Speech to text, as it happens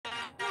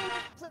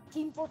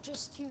Team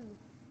Fortress 2.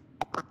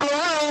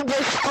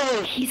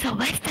 He's a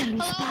Western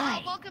spy.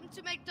 Hello, welcome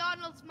to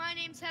McDonald's. My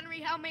name's Henry.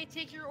 How may I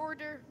take your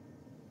order?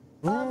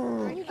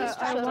 Can you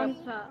distract me?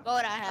 Go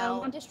to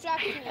hell.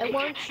 Distract me. So we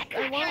want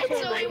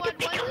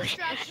one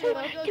distraction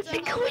when we go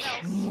to hell. What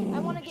else? I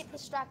want to get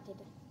distracted.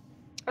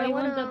 I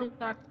want to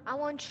distract. I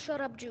want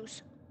shut up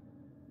juice.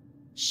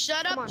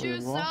 Shut Come up, on.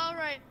 juice. All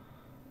right.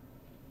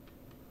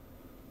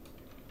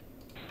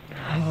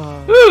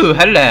 Ooh,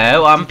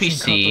 hello, I'm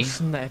PC.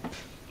 Snap.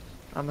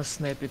 I'm a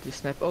snappity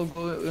snap. Oh,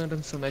 go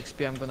earn some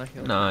XP. I'm gonna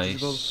help.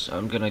 Nice.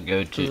 I'm gonna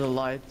go To the to.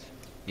 light.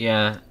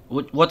 Yeah.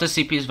 What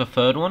SCP is the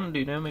third one? Do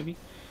you know maybe?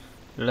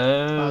 I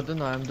Hello. don't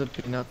know. I'm the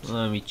peanut.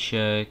 Let me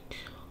check.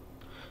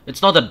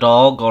 It's not a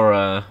dog or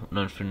a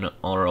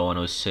or a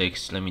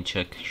 106. Let me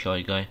check.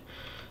 Shy guy.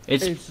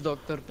 It's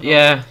Doctor.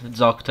 Yeah, it's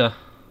Doctor.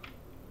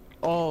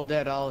 Oh,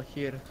 they're all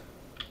here.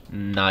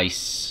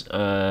 Nice.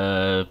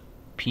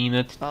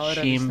 Peanut I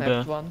already chamber.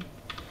 snapped one.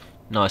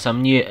 Nice.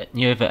 I'm near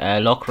the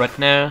airlock right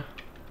now.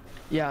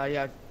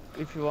 Yeah.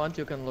 If you want,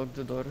 you can lock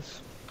the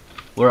doors.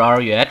 Where are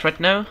you at right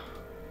now?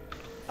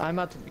 I'm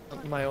at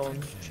my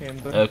own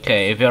chamber.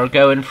 Okay, we are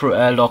going through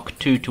airlock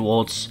 2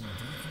 towards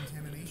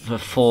the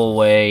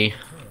 4-way.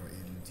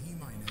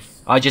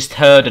 I just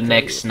heard a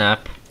neck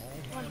snap.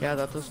 Yeah,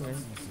 that was me.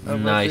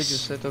 Nice. Where did you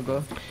say to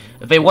go?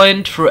 They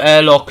went through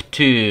airlock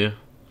 2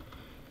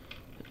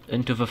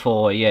 into the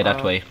 4-way, yeah,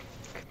 that way.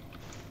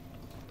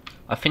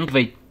 I think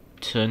they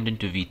turned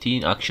into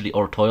VT actually,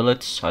 or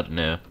toilets, I don't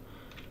know.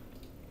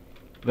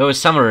 There was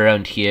somewhere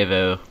around here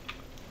though.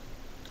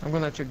 I'm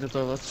gonna check the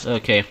toilets.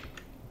 Okay.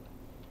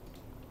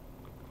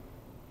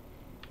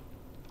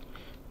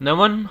 No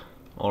one?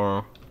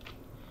 Or...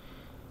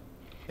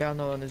 Yeah,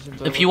 no one is in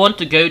toilet. If you want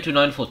to go to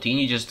 914,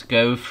 you just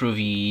go through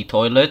the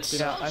toilets.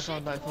 Yeah, I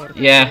found that toilet.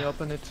 Yeah. Can you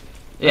open it?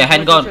 Yeah,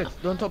 hang Don't on. touch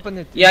it. Don't open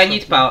it. Yeah, I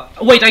need power.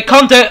 Wait, I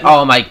can't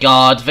oh my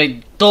god,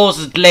 the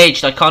door's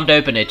glitched, I can't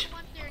open it.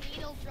 Want their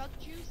needle drug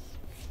juice?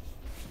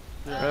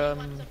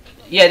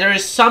 Yeah, there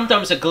is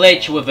sometimes a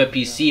glitch with a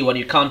PC when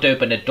you can't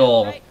open a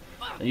door.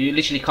 You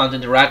literally can't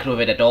interact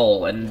with it at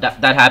all, and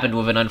that happened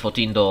with a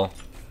 914 door.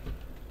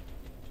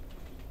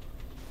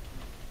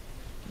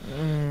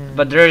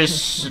 But there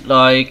is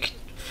like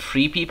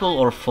 3 people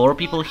or 4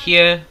 people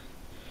here.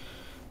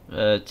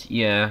 But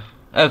yeah.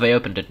 Oh, they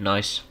opened it,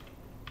 nice.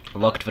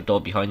 Locked the door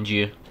behind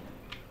you.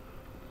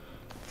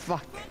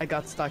 Fuck, I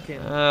got stuck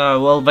in.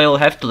 Well, they'll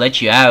have to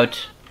let you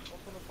out.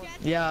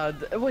 Yeah,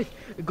 wait,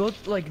 go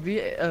to, like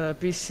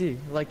PC,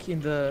 like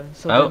in the,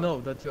 so Oh. they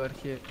know that you are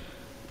here.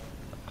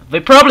 They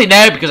probably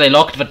know because I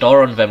locked the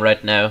door on them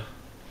right now.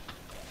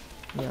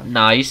 Yeah.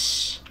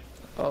 Nice.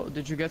 Oh,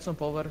 did you get some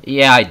power?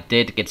 Yeah, I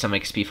did get some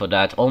XP for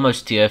that.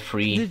 Almost tier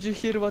 3. Did you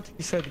hear what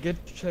he said? Get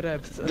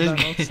trapped and I'm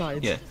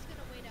outside. Yeah.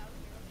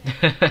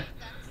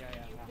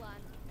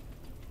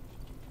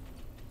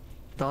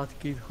 That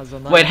kid has a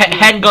knife. Wait,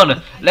 hang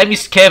on. Let me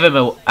scare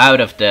them out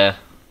of there.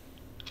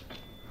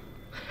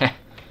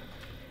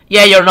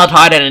 Yeah, you're not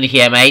hiding in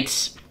here,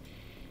 mates.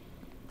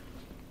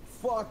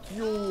 Fuck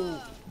you!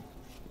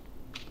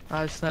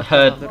 I snapped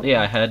Heard. another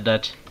Yeah, I heard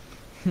that.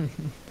 You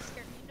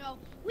know,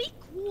 we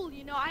cool,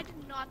 you know. I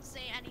did not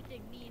say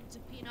anything mean to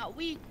Peanut.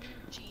 We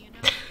Gucci, you know.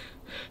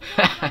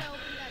 We don't gotta open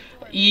that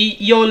door.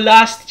 Your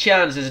last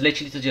chance is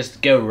literally to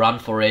just go run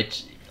for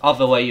it.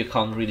 Other way, you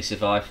can't really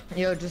survive.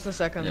 Yo, just a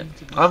second. Yeah.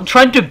 I'm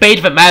trying to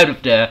bait them out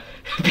of there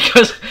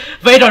because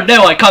they don't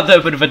know I can't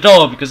open the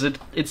door because it's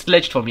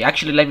glitched for me.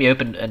 Actually, let me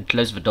open and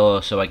close the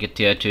door so I get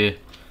tier 2.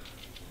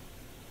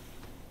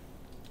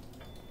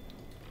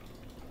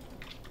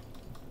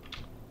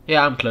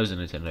 Yeah, I'm closing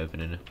it and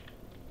opening it.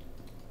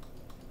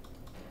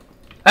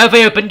 Oh,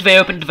 they opened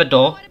the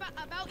door. What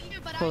about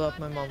you? But Hold I up,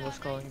 my got mom that, was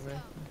calling me.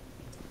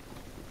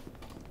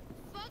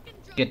 fucking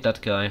drug Get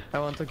that guy. I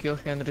want to kill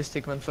Henry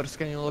Stickman first.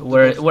 Can you look?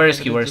 Where is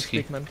he? Where is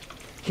he? Stickman.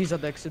 He's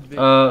at exit B.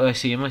 I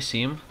see him, I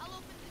see him. I'll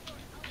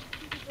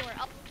open the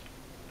door.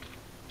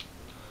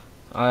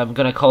 I'm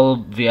gonna call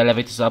the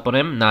elevators up on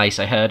him. Nice,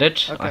 I heard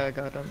it. Okay, I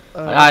got him.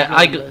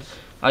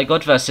 I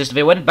got the assist.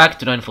 They went back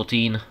to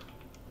 914.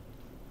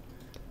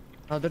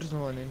 Oh, there's no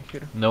one in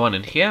here. No one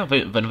in here?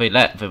 When they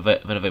left,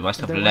 when they must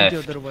have They went left.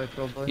 the other way,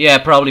 probably. Yeah,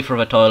 probably for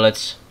the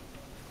toilets.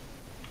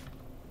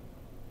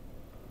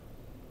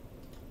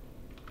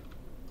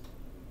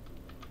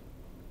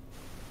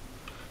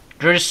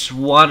 There's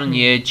one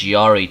near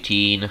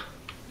GR18,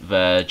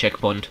 the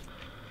checkpoint,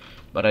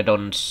 but I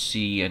don't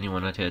see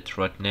anyone at it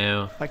right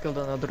now. I killed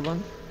another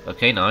one.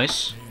 Okay,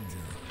 nice.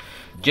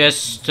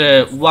 Just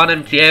 1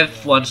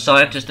 MTF, 1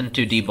 scientist, and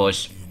 2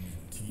 D-boys.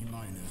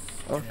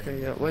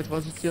 Okay, yeah. Wait,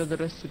 was it the other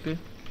SCP?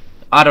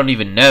 I don't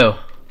even know.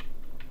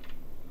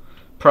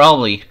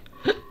 Probably.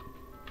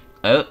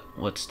 Oh,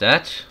 what's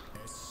that?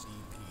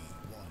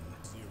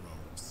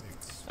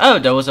 Oh,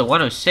 there was a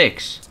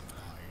 106.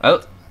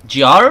 Oh,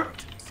 GR?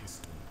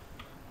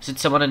 Is it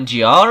someone in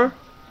GR?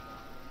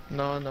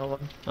 No, no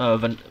one. Oh,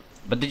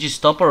 but did you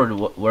stop or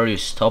were you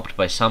stopped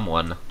by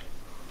someone?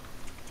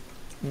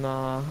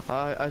 Nah,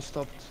 I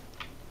stopped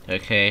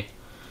Okay.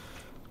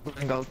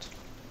 going out.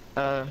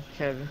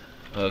 Heavy.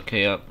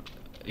 Okay,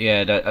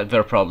 yeah,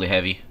 they're probably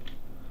heavy.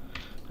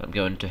 I'm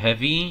going to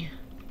heavy.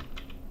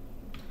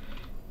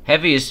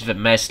 Heavy is the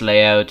mess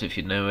layout, if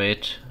you know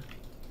it.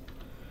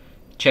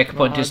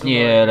 Checkpoint No, I is don't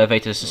near know.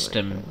 elevator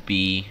system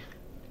B.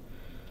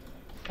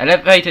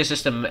 Elevator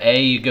system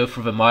A, you go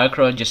through the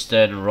micro and just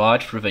turn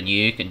right through the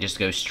nuke and just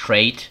go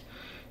straight.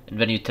 And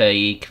then you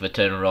take the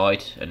turn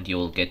right and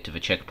you'll get to the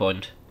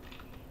checkpoint.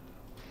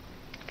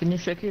 Can you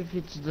check if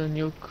it's the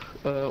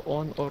nuke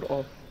on or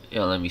off?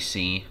 Yeah, let me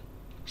see.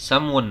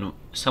 Someone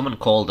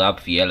called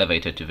up the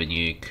elevator to the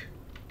nuke.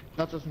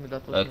 That was me,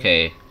 that was me.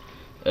 Okay.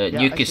 Yeah,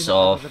 Nuke I is see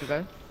off. another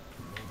guy.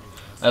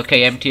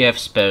 Okay, MTF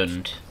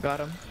spawned.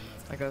 Got him.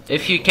 I got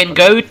If you can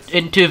go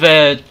into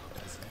the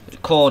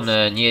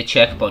corner near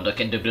checkpoint, I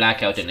can do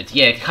blackout in it.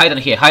 Yeah, hide in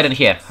here, hide in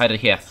here, hide in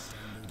here.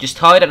 Just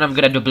hide and I'm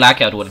gonna do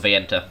blackout when they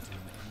enter.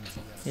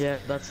 Yeah,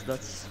 that's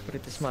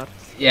pretty smart.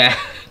 Yeah.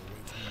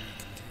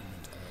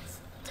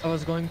 I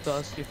was going to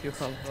ask if you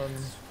have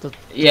the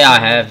Yeah, I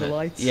turn off have. the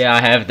lights. Yeah, I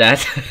have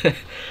that.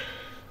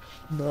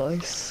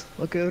 Nice.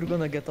 Okay, we're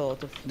gonna get a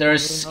lot of.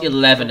 There's cover now,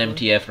 11 probably.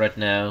 MTF right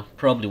now.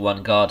 Probably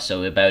one guard,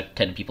 so about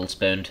 10 people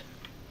spawned.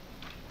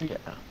 Yeah.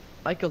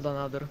 I killed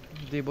another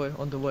D-boy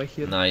on the way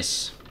here.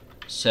 Nice.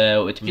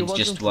 So it He means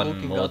just wasn't one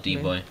looking more at me.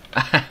 D-boy.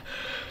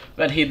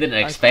 But he didn't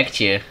expect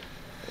you.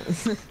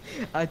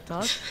 I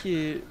thought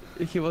he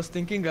was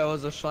thinking I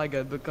was a shy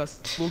guy because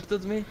he looked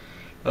at me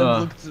and Oh.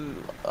 looked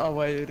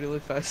away really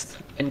fast.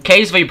 In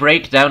case they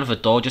break down the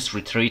door, just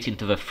retreat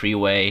into the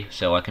freeway,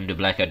 so I can do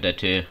blackout there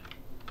too.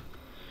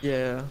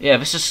 Yeah. Yeah,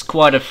 this is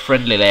quite a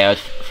friendly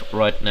layout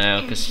right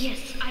now, because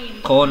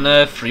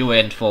corner, freeway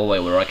and four-way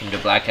where I can do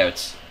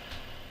blackouts.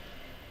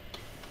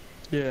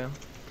 Yeah.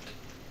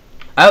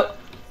 Oh!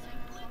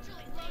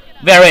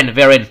 They're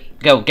in,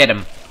 go, get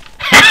him.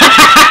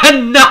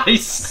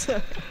 Nice!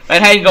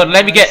 And hang on,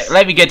 let me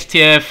get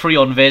tier 3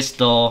 on this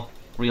door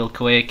real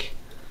quick.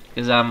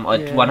 Because I'm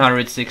at Yeah.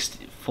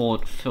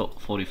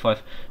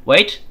 145.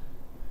 Wait!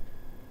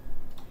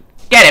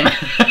 Get him!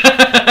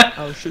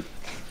 Oh shit.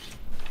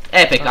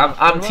 Epic,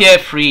 I'm tier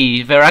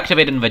 3. They're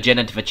activating the gen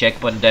into the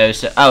checkpoint though,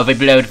 so oh they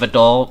blowed the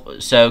door,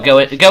 so go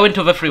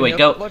into the freeway, Yep,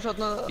 go watch out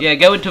now. yeah,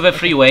 go into the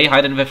freeway,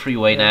 hide in the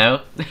freeway Yeah.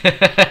 now.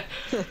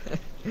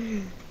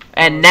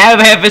 And now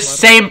they have the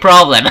same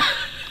problem.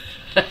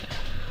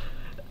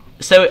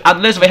 So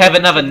unless they have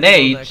another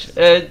nade,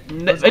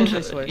 Let's go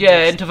this way, yeah,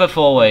 next. into the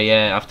four-way,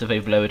 yeah, after they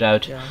blow it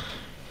out. Yeah.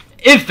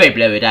 If they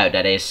blow it out,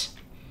 that is.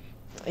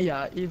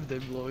 Yeah, if they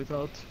blow it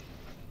out.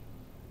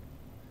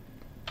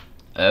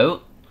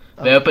 Oh,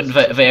 they opened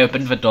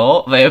the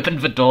door. They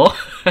opened the door.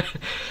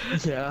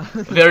 Yeah.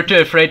 They're too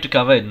afraid to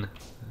come in.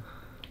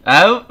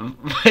 Oh,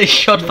 they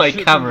shot my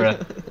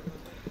camera.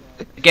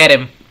 Get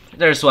him.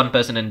 There's one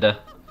person in there.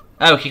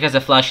 Oh, he has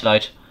a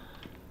flashlight.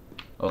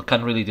 Well,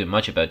 can't really do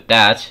much about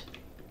that.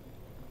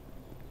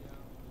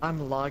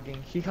 I'm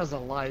lagging. He has a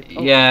light.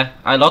 Oh, Yeah,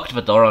 I locked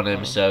the door on him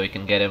Oh. so we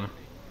can get him.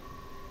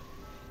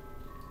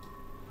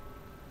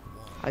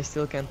 I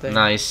still can't take.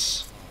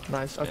 Nice.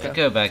 Nice. Okay.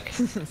 Go back.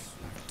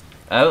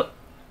 Oh.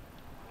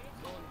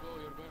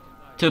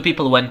 2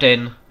 people went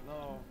in.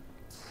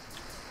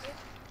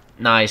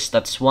 Nice,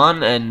 that's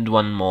one and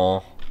one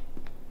more.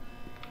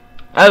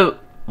 Oh,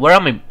 where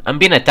am I? I'm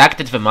being attacked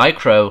at the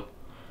micro.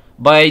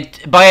 By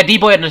a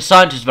D-boy and a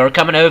scientist. They're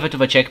coming over to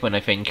the checkpoint, I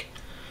think.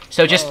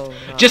 So just Oh,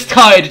 no. just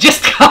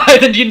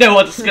hide and you know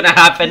what's gonna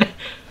happen.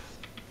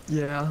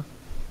 Yeah.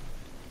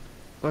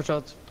 Watch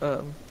out.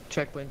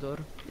 Checkpoint door.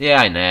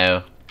 Yeah, I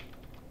know.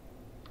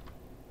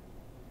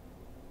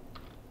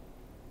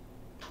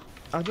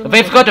 I don't know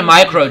They've what got a to do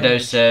micro with though,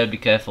 damage. so be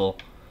careful.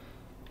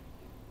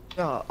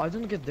 Yeah, I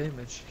don't get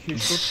damage. He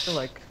shoots me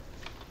like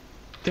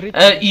 3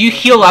 You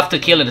heal after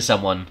killing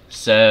someone,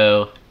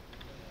 so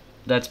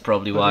that's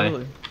probably why.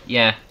 Really?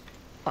 Yeah.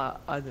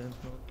 I didn't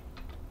know.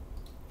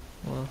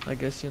 Well, I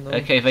guess you know.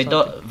 Okay, they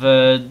something.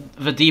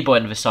 the D-boy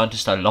and the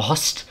scientist are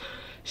lost,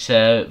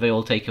 so they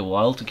will take a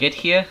while to get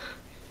here.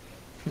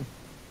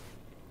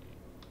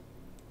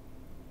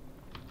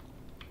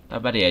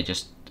 But yeah,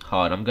 just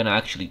hard. I'm gonna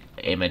actually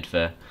aim at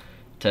the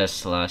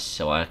Tesla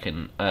so I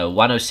can.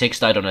 106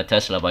 died on a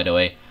Tesla, by the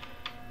way,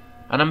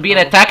 and I'm being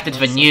Oh, attacked at that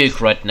the sucks.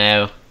 nuke right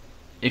now.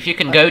 If you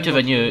can I go can to go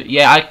the to nuke,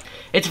 yeah,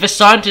 it's the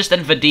scientist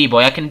and the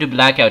D-boy. I can do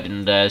blackout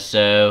in there,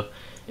 so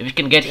if you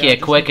can get Yeah, here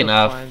just quick need to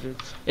enough. find it.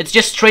 It's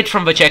just straight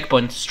from the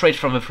checkpoint, straight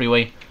from the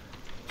freeway,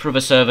 through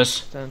the service.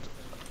 Stand.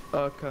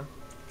 Okay.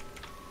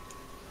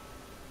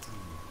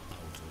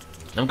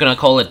 I'm gonna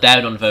call it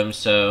down on them,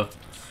 so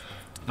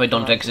they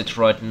don't Nice. exit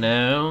right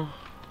now.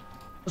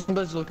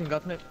 Somebody's looking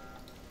at me.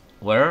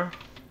 Where?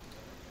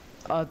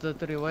 At the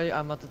 3-way,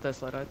 I'm at the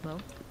Tesla right now.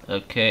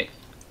 Okay.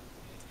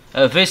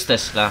 Oh, this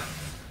Tesla.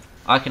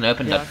 I can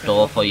open Yeah, I that can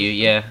door open for you. this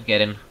Yeah,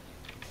 get in.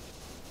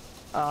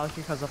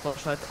 He has a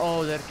flashlight.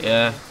 Oh, there he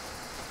Yeah. is.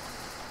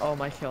 Oh,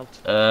 my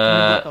health. Can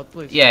you block out,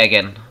 please? Yeah,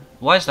 again.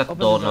 Why is that Open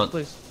door the door, not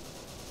please.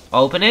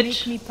 open Make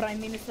it? me Prime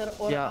Minister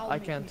or Yeah, I'll I make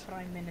can't. me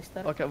Prime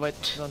Minister. Okay,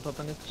 wait. Don't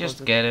open it. Just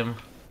close it. get him.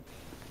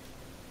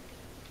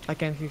 I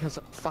can't. He has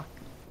a. Fuck.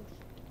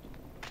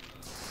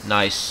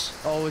 Nice.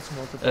 Oh, it's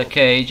multiple.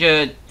 Okay,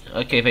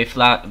 okay, they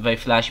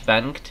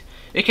flashbanged.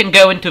 We can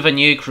go into the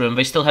nuke room.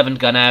 They still haven't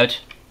gone out.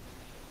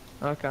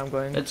 Okay, I'm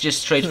going. Let's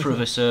just straight through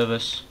the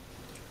service.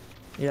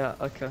 Yeah,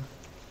 okay.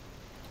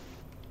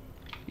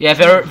 Yeah,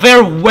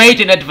 they're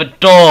waiting at the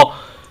door.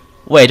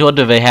 Wait, what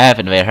do they have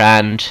in their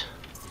hand?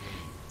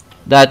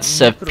 That's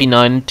a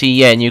P90.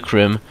 Yeah, nuke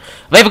room.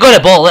 They've got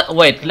a ball.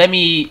 Wait, let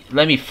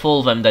me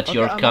fool them that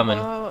you're coming.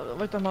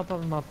 Wait, I'm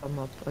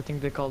up. I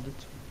think they called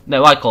it.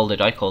 No, I called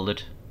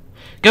it.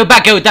 Go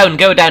back, go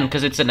down,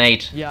 because it's an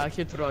 8. Yeah, I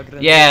hit rock.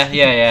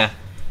 Yeah.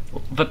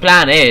 The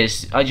plan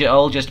is,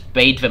 I'll just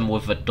bait them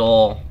with the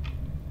door.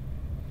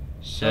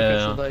 So.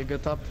 Okay, should I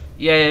get up?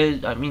 Yeah,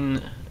 I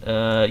mean,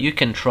 you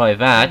can try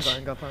that.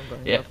 I'm going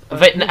Yeah.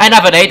 up.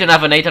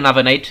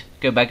 Another nade.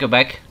 Go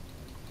back.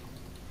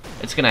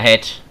 It's gonna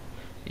hit.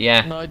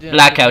 Yeah. No, I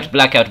didn't.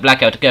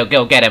 Blackout.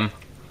 Go get him.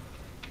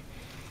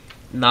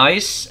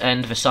 Nice,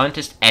 and the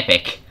scientist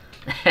epic.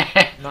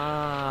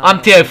 Nah. I'm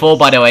TO4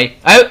 by the way.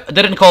 Oh,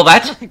 didn't call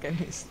that. I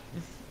missed.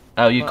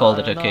 Oh, you called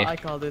it, okay. No, I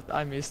called it.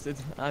 I missed it.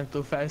 I'm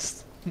too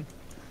fast.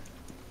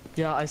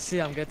 Yeah, I see.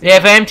 I'm getting. Yeah,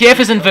 the MTF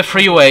is in the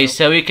freeway,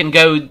 so we can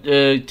go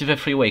to the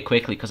freeway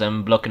quickly because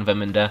I'm blocking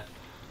them in there.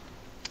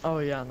 Oh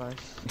yeah, nice.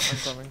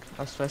 I'm coming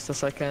as fast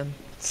as I can.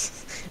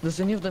 Does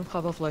any of them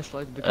have a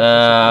flashlight?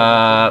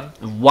 Because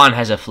one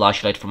has a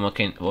flashlight from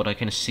what I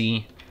can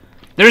see.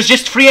 There's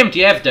just 3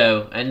 MTF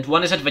though, and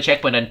 1 is at the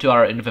checkpoint and 2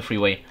 are in the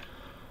freeway.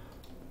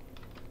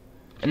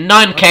 And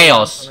 9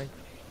 chaos.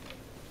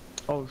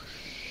 Oh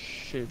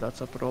shit,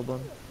 that's a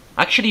problem.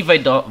 Actually,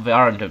 they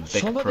aren't a big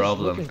Somebody's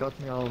problem. looking at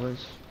me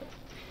always.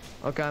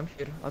 Okay, I'm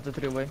here at the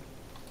freeway.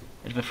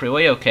 At the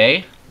freeway,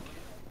 okay.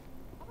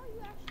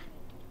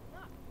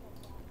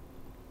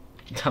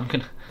 I'm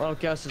gonna. Well,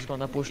 Chaos is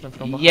gonna push them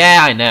from behind. Yeah,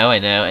 I know.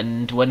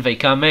 And when they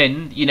come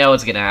in, you know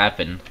what's gonna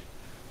happen.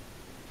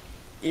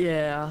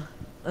 Yeah,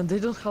 and they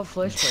don't have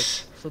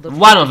flashlights. So that's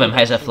One of them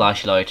has a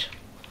flashlight.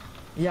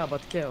 Yeah,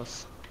 but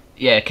Chaos.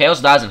 Yeah,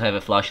 Chaos doesn't have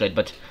a flashlight,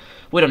 but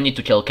we don't need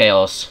to kill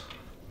Chaos.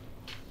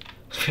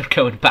 We're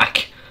going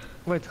back.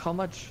 Wait, how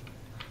much?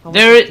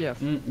 There is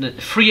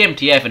MTF? 3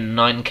 MTF and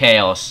 9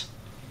 Chaos.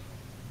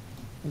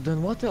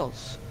 Then what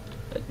else?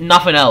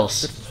 Nothing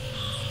else.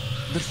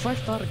 There's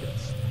 5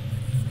 targets.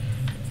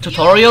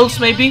 Tutorials,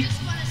 maybe? I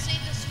just want to say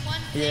this one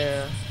thing.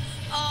 Yeah.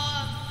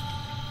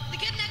 The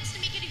kid next to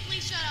me, can you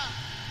please shut up?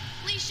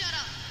 Please shut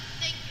up.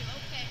 Thank you.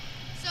 Okay.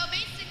 So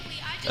basically,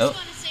 I just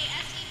want to say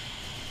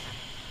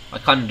I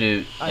can't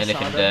do I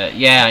anything saw there. that.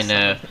 Yeah, I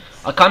know.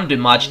 I can't do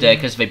much there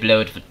because they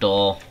blowed the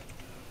door.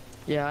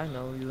 Yeah, I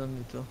know. You don't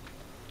need to.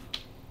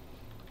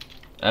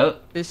 Oh,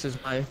 This is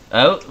my.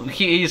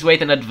 he's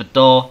waiting at the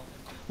door.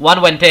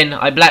 1 went in.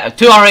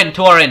 Two are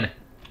in.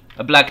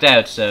 I blacked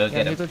out, so Yeah, get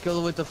I him. need to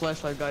kill with the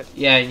flashlight guy.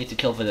 Yeah, you need to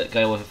kill the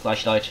guy with a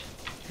flashlight.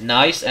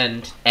 Nice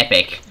and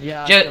epic.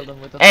 Yeah, I Ju- killed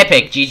him with the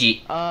Epic, flashlight.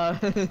 GG.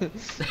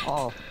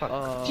 Oh, fuck.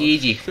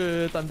 GG.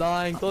 Shit, I'm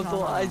dying. Close the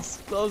lights.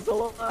 Close the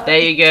lights. There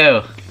you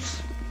go.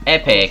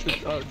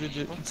 Epic. Oh,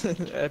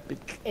 GG.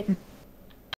 Epic.